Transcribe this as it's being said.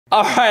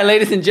All right,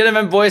 ladies and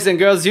gentlemen, boys and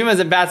girls, humans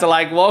and bats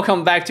alike,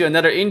 welcome back to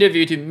another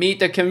interview to meet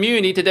the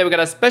community. Today we got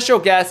a special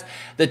guest,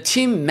 the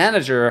team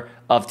manager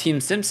of Team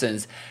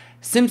Simpsons,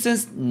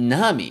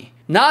 Nami.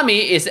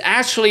 Nami is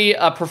actually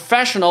a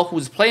professional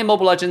who's playing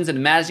Mobile Legends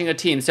and managing a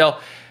team. So,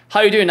 how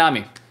are you doing,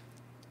 Nami?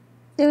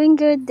 Doing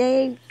good,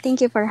 Dave.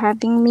 Thank you for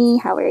having me.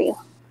 How are you?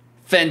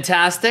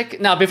 Fantastic.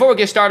 Now, before we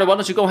get started, why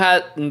don't you go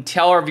ahead and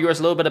tell our viewers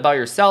a little bit about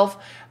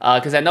yourself?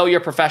 Because I know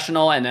you're a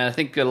professional, and I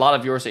think a lot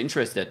of viewers are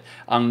interested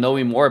on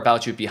knowing more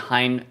about you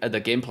behind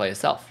the gameplay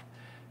itself.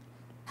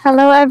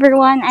 Hello,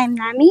 everyone. I'm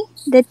Nami,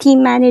 the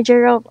team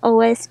manager of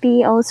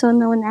OSP, also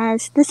known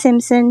as The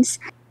Simpsons.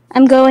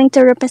 I'm going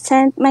to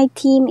represent my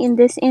team in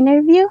this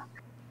interview.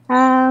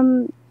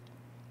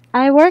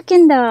 I work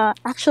in the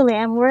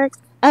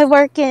I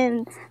work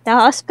in the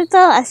hospital,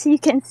 as you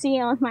can see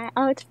on my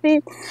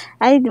outfit.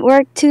 I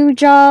work 2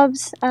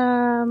 jobs.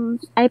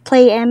 I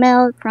play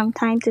ML from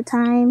time to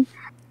time.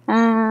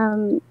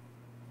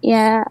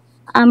 Yeah,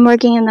 I'm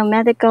working in the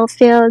medical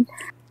field.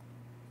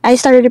 I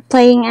started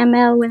playing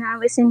ML when I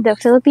was in the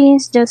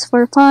Philippines just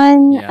for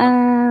fun.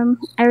 Yeah.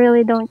 I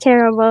really don't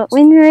care about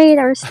win rate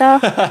or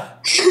stuff.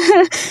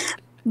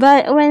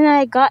 But when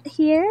I got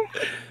here,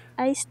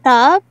 I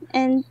stopped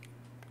and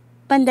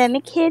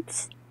pandemic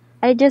hits.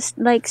 I just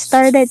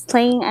started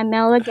playing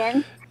ML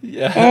again.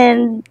 Yeah.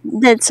 And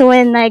that's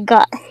when I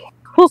got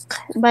hooked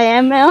by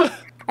ML.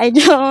 I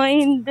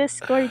joined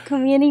Discord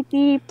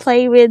community,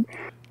 play with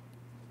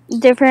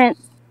different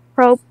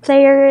pro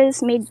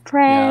players, made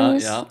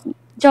friends, Yeah.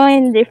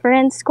 joined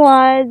different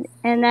squad,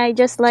 and I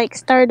just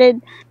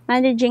started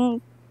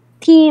managing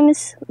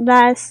teams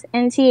last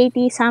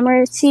NCAT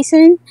summer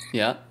season.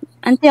 Yeah.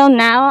 Until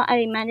now,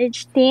 I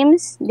manage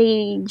teams.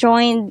 They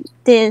joined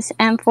this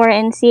M4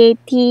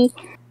 NCAT,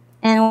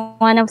 and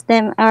one of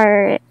them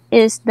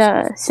is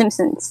the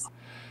Simpsons.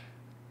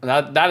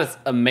 That is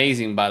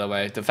amazing, by the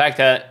way. The fact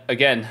that,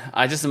 again,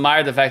 I just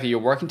admire the fact that you're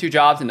working 2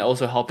 jobs and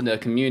also helping the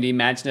community,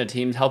 managing the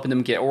teams, helping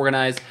them get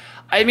organized.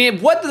 I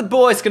mean, what the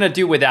boys gonna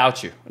do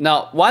without you?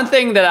 Now, one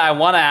thing that I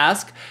want to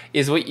ask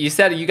is what you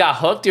said you got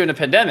hooked during the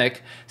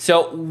pandemic.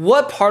 So,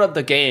 what part of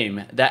the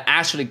game that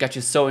actually got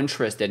you so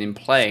interested in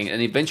playing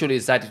and eventually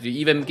decided to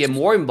even get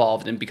more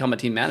involved and become a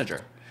team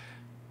manager?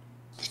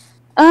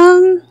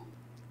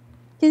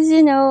 Because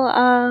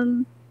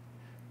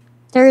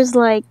there's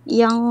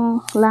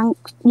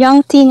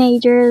young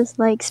teenagers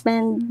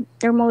spend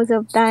their most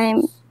of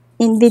time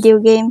in video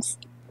games,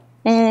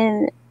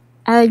 and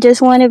I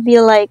just want to be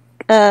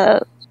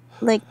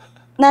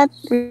not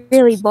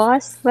really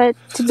boss, but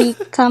to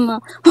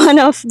become one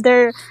of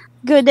their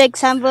good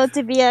example,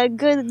 to be a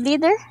good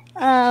leader.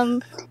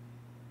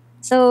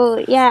 So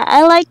yeah,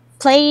 I like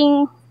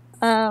playing,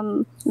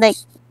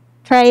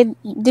 try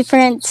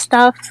different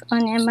stuff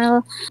on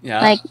ML.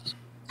 Yeah.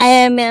 I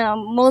am in a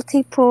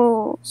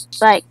multiple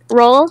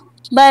role,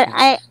 but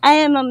I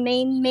am a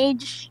main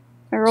mage,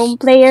 a roam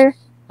player.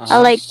 Uh-huh. I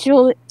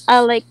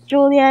like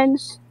Julian.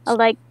 I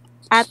like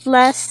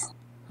Atlas.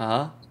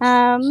 Uh-huh.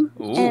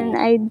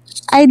 And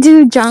I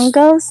do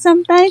jungle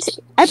sometimes.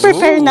 I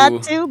prefer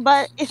not to,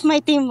 but if my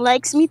team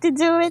likes me to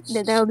do it,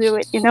 then I'll do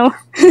it.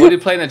 What do you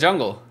play in the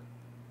jungle?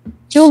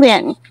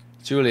 Julian,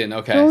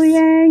 okay.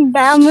 Julian,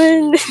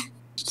 Bamon,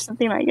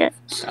 something like that.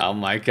 Oh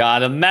my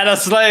god, the meta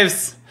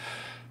slaves!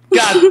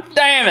 God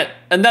damn it!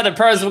 Another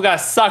person who got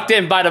sucked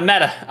in by the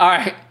meta.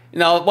 Alright,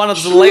 one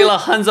of the Layla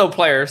Hunzo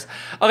players.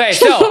 Okay,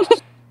 so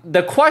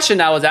the question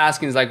I was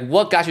asking is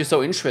what got you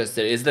so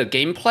interested? Is it the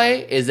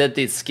gameplay? Is it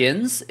the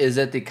skins? Is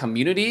it the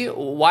community?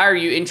 Why are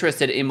you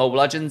interested in Mobile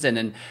Legends and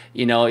then,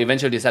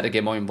 eventually decided to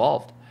get more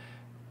involved?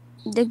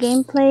 The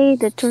gameplay,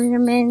 the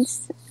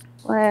tournaments,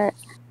 the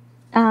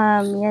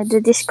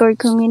Discord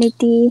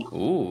community.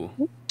 Ooh,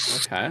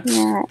 okay.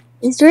 Yeah,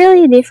 it's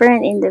really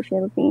different in the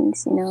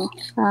Philippines. In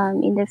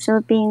the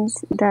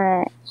Philippines,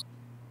 the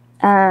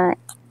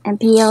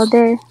MPL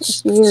there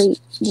is really,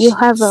 you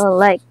have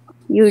a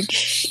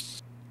huge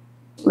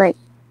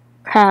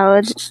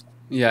crowd.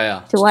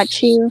 Yeah. To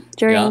watch you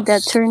during the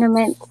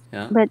tournament.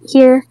 Yeah. But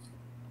here,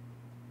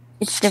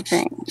 it's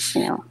different.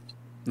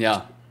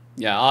 Yeah.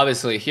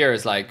 Obviously, here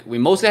is we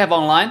mostly have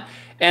online.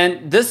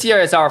 And this year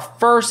is our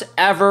first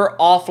ever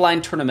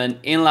offline tournament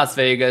in Las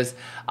Vegas.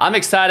 I'm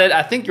excited.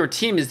 I think your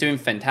team is doing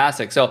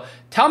fantastic. So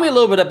tell me a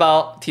little bit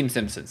about Team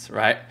Simpsons,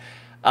 right?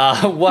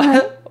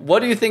 What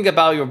do you think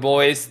about your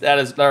boys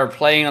that are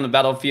playing on the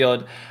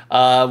battlefield?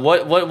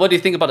 What do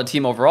you think about the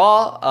team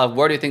overall?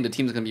 Where do you think the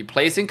team is going to be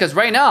placing? Because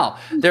right now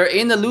they're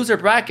in the loser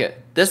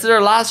bracket. This is their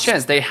last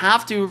chance. They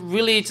have to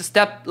really just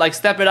step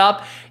it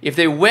up. If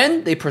they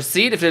win, they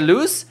proceed. If they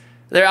lose,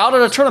 they're out of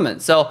the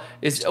tournament. So,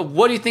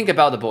 what do you think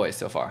about the boys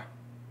so far?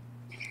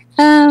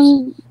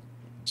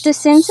 The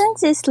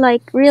Simpsons is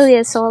really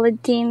a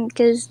solid team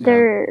because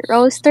their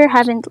roster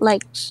haven't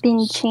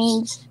been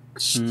changed.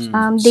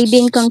 They've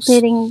been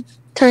competing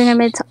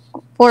tournaments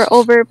for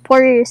over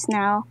 4 years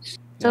now.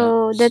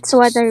 So that's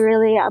what I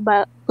really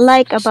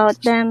like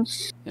about them.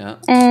 Yeah.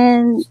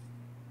 And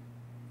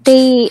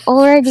they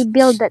already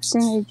built that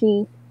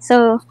synergy.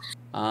 So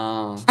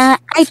Oh.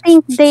 I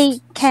think they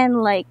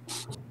can like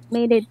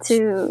made it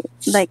to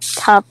like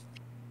top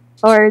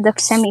or the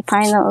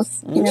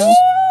semifinals. You Woo! know,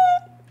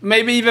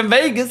 Maybe even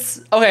Vegas.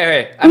 Okay,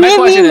 okay. And my maybe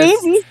question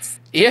is, maybe.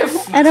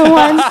 if I don't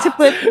want to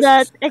put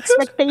that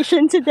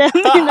expectation to them.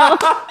 You know,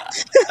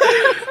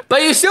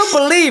 but you still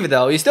believe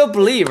though. You still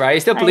believe, right?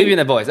 You still believe I in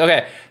the boys.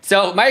 Okay.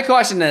 So my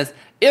question is,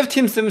 if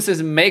Team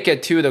Simpsons make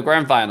it to the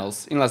grand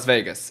finals in Las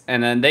Vegas,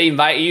 and then they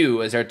invite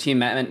you as their team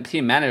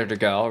manager to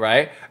go,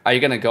 right? Are you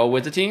gonna go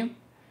with the team?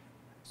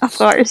 of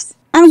course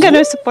I'm Woo!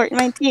 gonna support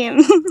my team.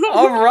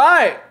 All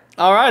right.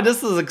 All right.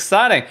 This is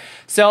exciting.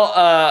 So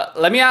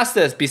let me ask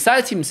this.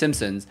 Besides Team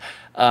Simpsons,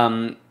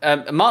 among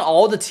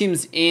all the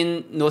teams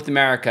in North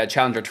America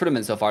Challenger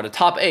tournament so far, the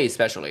top eight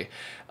especially,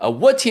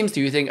 what teams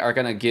do you think are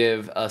going to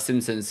give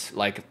Simpsons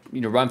like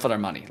run for their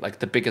money, like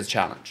the biggest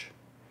challenge?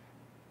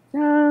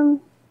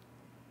 um,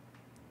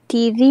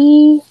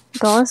 TV,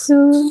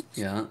 Gosu,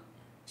 Yeah.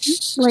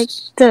 like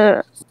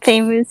the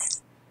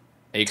famous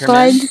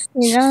Ackerman? squads,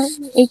 you know,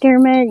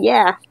 Ackerman,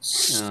 yeah.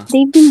 Yeah.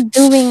 They've been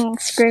doing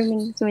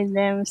scrimmings with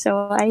them,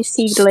 so I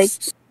see like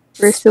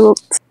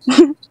results.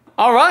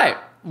 All right.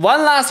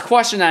 One last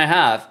question I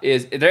have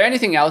is there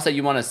anything else that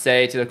you want to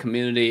say to the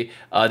community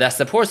that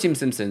supports Team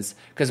Simpsons?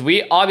 Because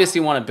we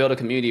obviously want to build a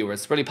community where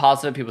it's really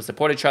positive, people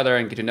support each other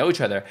and get to know each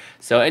other.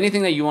 So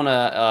anything that you want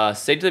to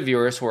say to the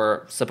viewers who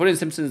are supporting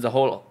Simpsons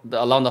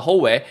along the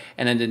whole way,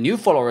 and then the new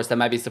followers that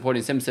might be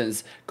supporting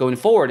Simpsons going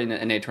forward in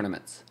the NA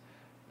tournaments?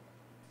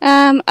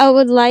 I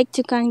would like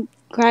to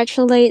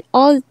congratulate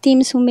all the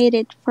teams who made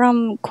it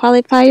from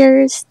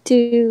qualifiers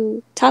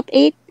to top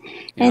 8.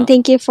 Yeah. And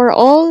thank you for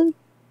all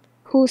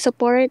who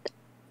support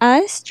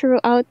us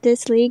throughout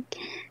this league.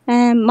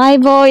 My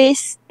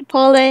voice,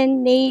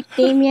 Poland, Nate,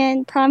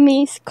 Damien,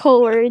 Promise,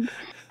 Coward.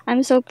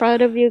 I'm so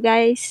proud of you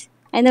guys.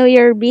 I know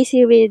you're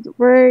busy with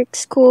work,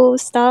 school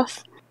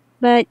stuff,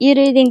 but you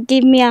didn't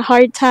give me a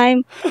hard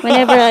time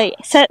whenever I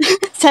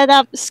set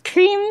up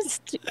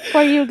screams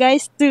for you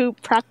guys to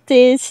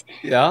practice.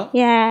 Yeah.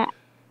 Yeah,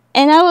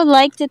 and I would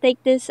like to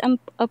take this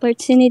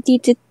opportunity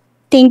to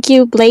thank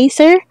you,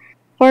 Blazer,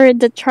 for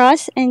the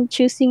trust and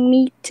choosing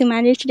me to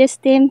manage this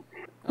team.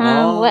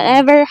 Oh.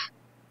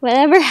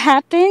 Whatever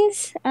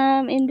happens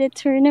in the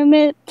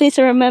tournament, please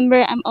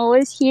remember I'm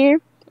always here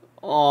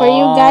for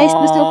you guys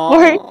to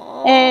support.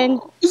 And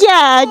Oh.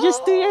 yeah,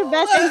 just do your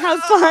best and have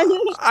fun.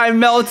 I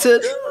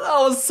melted. That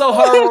was so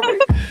heartwarming.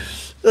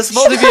 This is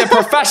supposed to be a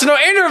professional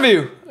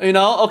interview, you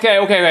know? Okay,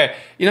 okay, okay.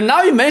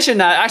 Now you mentioned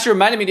that, actually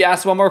reminded me to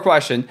ask one more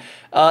question.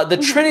 The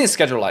training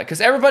schedule like,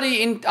 because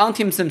everybody on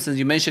Team Simpsons,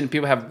 you mentioned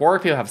people have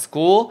work, people have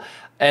school,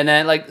 and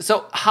then like,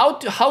 so how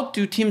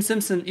do Team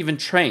Simpsons even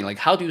train? Like,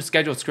 how do you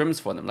schedule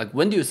scrims for them? Like,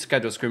 when do you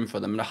schedule scrims for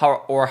them, and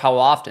how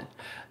often?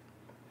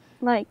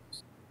 Like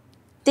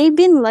they've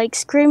been like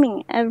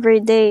screaming every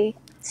day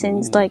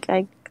since Ooh. like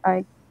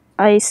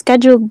I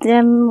scheduled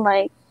them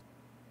like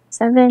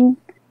 7.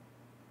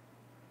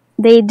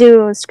 They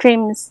do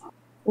screams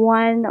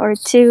 1 or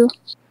 2.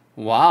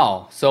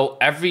 Wow. So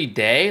every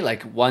day,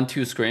 like 1,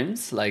 2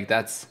 scrims, like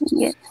that's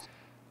Yeah.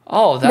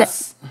 oh,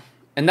 that's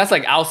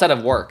like outside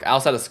of work,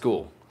 outside of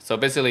school. So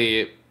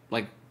basically,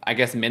 like I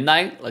guess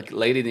midnight, like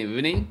late in the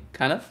evening,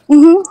 kind of.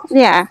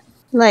 Yeah.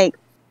 Like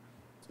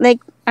like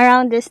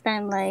around this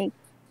time, like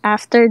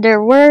after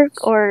their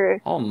work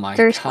or Oh my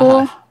their god.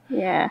 school.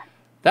 Yeah.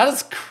 That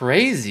is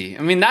crazy.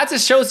 I mean, that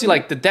just shows you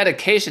like the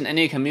dedication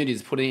any community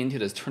is putting into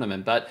this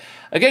tournament. But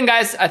again,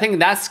 guys, I think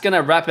that's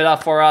gonna wrap it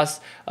up for us.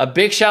 A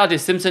big shout out to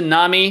Simpson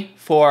Nami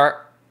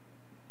for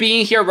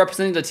being here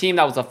representing the team.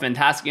 That was a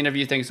fantastic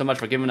interview. Thank you so much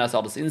for giving us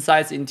all those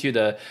insights into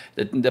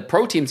the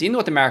pro teams in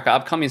North America,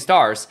 upcoming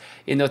stars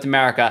in North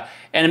America.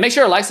 And make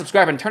sure to like,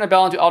 subscribe, and turn the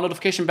bell on to all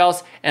notification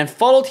bells, and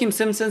follow Team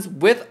Simpsons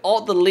with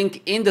all the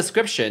link in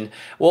description.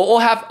 We'll all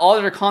have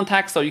all their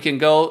contacts, so you can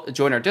go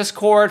join our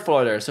Discord,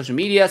 follow their social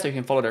media, so you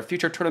can follow their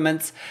future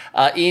tournaments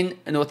in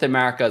North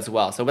America as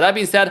well. So with that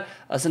being said,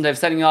 Dave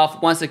signing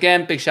off. Once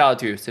again, big shout out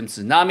to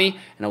Simpsons Nami,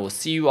 and I will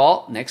see you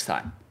all next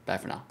time. Bye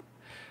for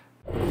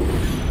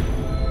now.